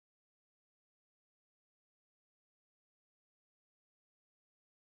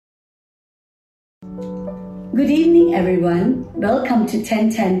Good evening, everyone. Welcome to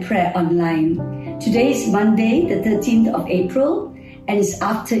 1010 Prayer Online. Today is Monday, the 13th of April, and it's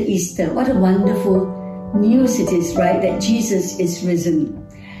after Easter. What a wonderful news it is, right, that Jesus is risen.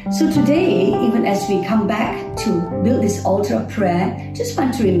 So today, even as we come back to build this altar of prayer, just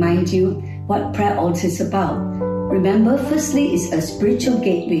want to remind you what prayer altar is about. Remember, firstly, it's a spiritual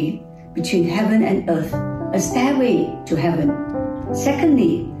gateway between heaven and earth, a stairway to heaven.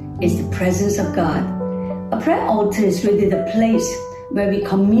 Secondly, it's the presence of God. A prayer altar is really the place where we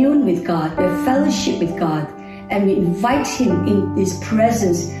commune with God, we have fellowship with God, and we invite Him in His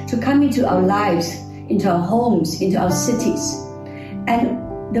presence to come into our lives, into our homes, into our cities.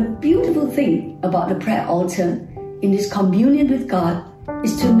 And the beautiful thing about the prayer altar in this communion with God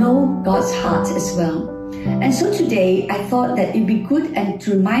is to know God's heart as well. And so today, I thought that it'd be good and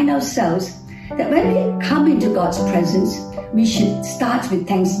to remind ourselves that when we come into God's presence, we should start with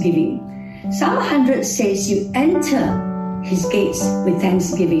thanksgiving. Psalm 100 says you enter His gates with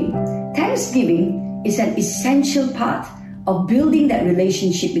thanksgiving. Thanksgiving is an essential part of building that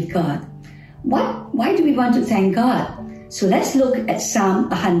relationship with God. Why do we want to thank God? So let's look at Psalm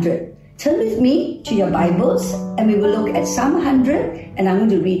 100. Turn with me to your Bibles and we will look at Psalm 100 and I'm going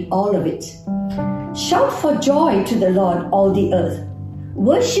to read all of it. Shout for joy to the Lord, all the earth.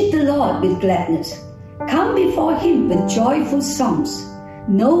 Worship the Lord with gladness. Come before Him with joyful songs.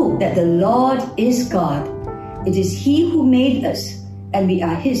 Know that the Lord is God. It is He who made us, and we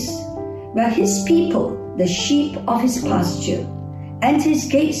are His. We are His people, the sheep of His pasture. Enter His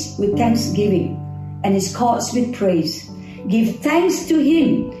gates with thanksgiving, and His courts with praise. Give thanks to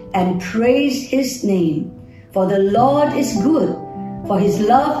Him, and praise His name. For the Lord is good, for His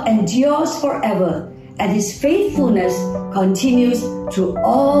love endures forever, and His faithfulness continues through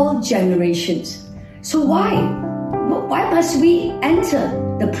all generations. So why must we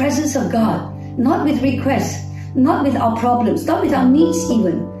enter the presence of God? Not with requests, not with our problems, not with our needs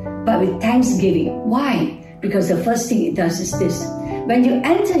even, but with thanksgiving. Why? Because the first thing it does is this. When you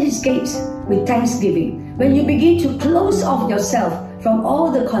enter His gates with thanksgiving, when you begin to close off yourself from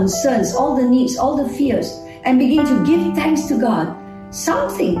all the concerns, all the needs, all the fears, and begin to give thanks to God,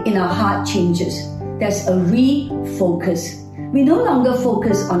 something in our heart changes. There's a refocus. We no longer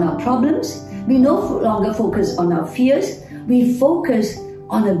focus on our problems. We no longer focus on our fears. We focus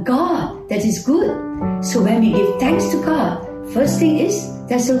on a God that is good. So when we give thanks to God, first thing is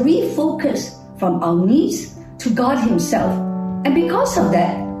there's a refocus from our needs to God Himself. And because of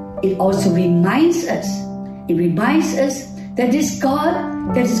that, it also reminds us. It reminds us that this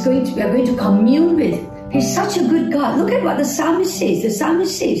God that we are going to commune with, He's such a good God. Look at what the psalmist says. The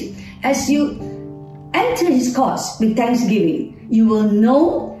psalmist says, as you enter His courts with thanksgiving, you will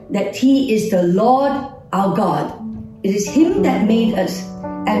know that He is the Lord our God. It is Him that made us,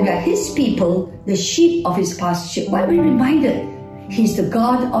 and we are His people, the sheep of His pasture. Why are we reminded? He's the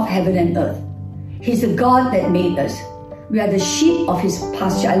God of heaven and earth. He's the God that made us. We are the sheep of His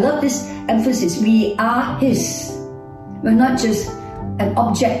pasture. I love this emphasis. We are His. We're not just an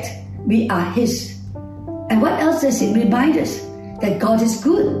object. We are His. And what else does it remind us? That God is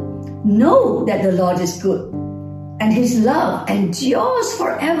good. Know that the Lord is good. And His love endures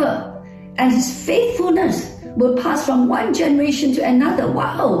forever. And His faithfulness will pass from one generation to another.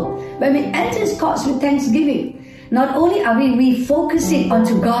 Wow! When we enter His courts with thanksgiving, not only are we refocusing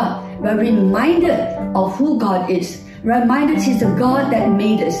onto God, we're reminded of who God is. We're reminded He's the God that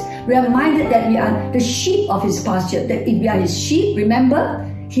made us. We're reminded that we are the sheep of His pasture. That if we are His sheep, remember,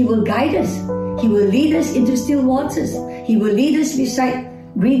 He will guide us. He will lead us into still waters. He will lead us beside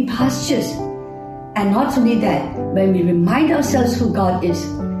green pastures. And not only that, when we remind ourselves who God is,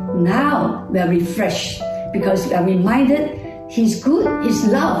 now we are refreshed because we are reminded He's good, His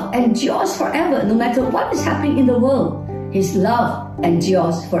love endures forever. No matter what is happening in the world, His love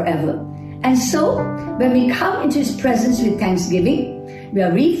endures forever. And so, when we come into His presence with thanksgiving, we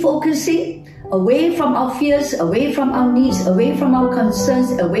are refocusing away from our fears, away from our needs, away from our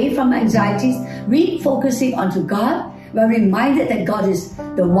concerns, away from anxieties, refocusing onto God. We are reminded that God is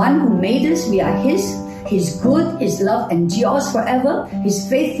the one who made us. We are His. He's good. His love endures forever. His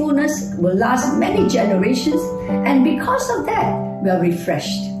faithfulness will last many generations. And because of that, we are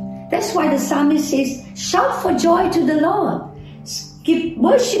refreshed. That's why the psalmist says, shout for joy to the Lord.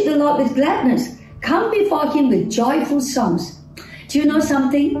 Worship the Lord with gladness. Come before Him with joyful songs. Do you know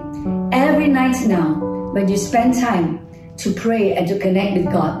something? Every night now, when you spend time to pray and to connect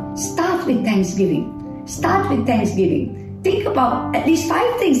with God, start with thanksgiving. Start with thanksgiving. Think about at least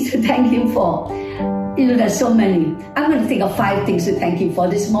 5 things to thank Him for. You know, there's so many. I'm going to think of 5 things to thank Him for.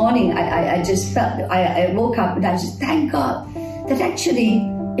 This morning, I just felt, I woke up and I just thank God that actually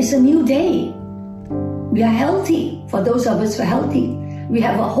it's a new day. We are healthy. For those of us who are healthy, we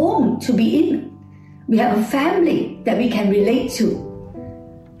have a home to be in. We have a family that we can relate to.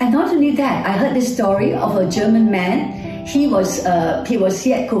 And not only that, I heard this story of a German man. He was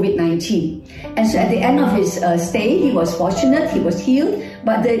he had COVID-19, and so at the end of his stay, he was fortunate, he was healed.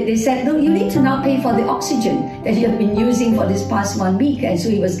 But they said, no, you need to now pay for the oxygen that you have been using for this past 1 week. And so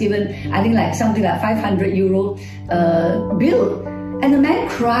he was given, I think, like something like €500 bill, and the man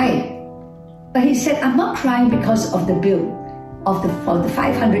cried. But he said, I'm not crying because of the bill for the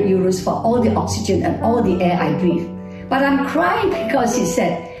 €500 for all the oxygen and all the air I breathe, but I'm crying because, he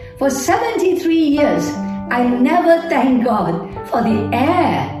said, for 73 years, I never thank God for the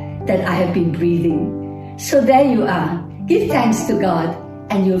air that I have been breathing. So there you are. Give thanks to God,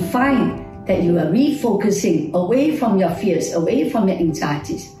 and you'll find that you are refocusing away from your fears, away from your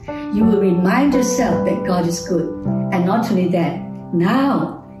anxieties. You will remind yourself that God is good. And not only that,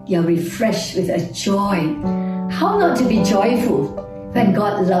 now you're refreshed with a joy. How not to be joyful when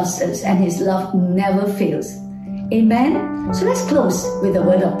God loves us and His love never fails? Amen? So let's close with a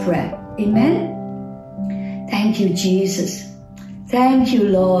word of prayer. Amen? Thank you, Jesus. Thank you,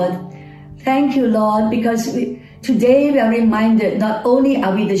 Lord. Thank you, Lord, because today we are reminded not only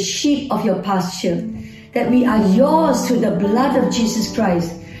are we the sheep of your pasture, that we are yours through the blood of Jesus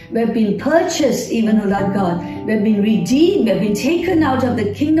Christ. We have been purchased, even, O Lord God. We have been redeemed. We have been taken out of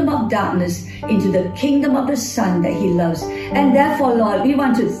the kingdom of darkness into the kingdom of the Son that He loves. And therefore, Lord, we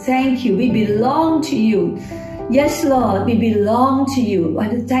want to thank you. We belong to you. Yes, Lord, we belong to you. We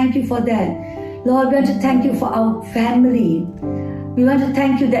want to thank you for that. Lord, we want to thank you for our family. We want to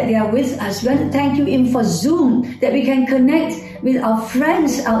thank you that they are with us. We want to thank you even for Zoom, that we can connect with our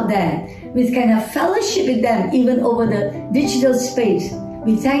friends out there. We can have fellowship with them even over the digital space.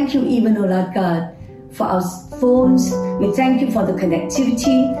 We thank you even, O Lord God, for our phones. We thank you for the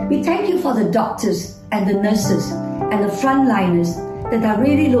connectivity. We thank you for the doctors and the nurses and the frontliners that are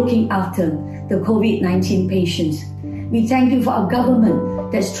really looking after the COVID-19 patients. We thank you for our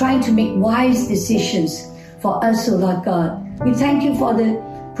government that's trying to make wise decisions for us, O Lord God. We thank you for the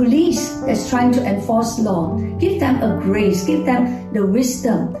police that's trying to enforce law. Give them a grace, give them the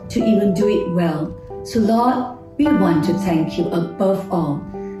wisdom to even do it well. So Lord, we want to thank you above all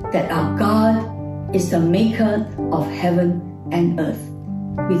that our God is the maker of heaven and earth.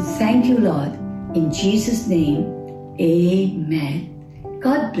 We thank you, Lord, in Jesus' name. Amen.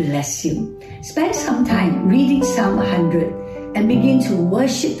 God bless you. Spend some time reading Psalm 100 and begin to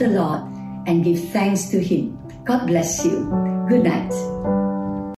worship the Lord and give thanks to Him. God bless you. Good night.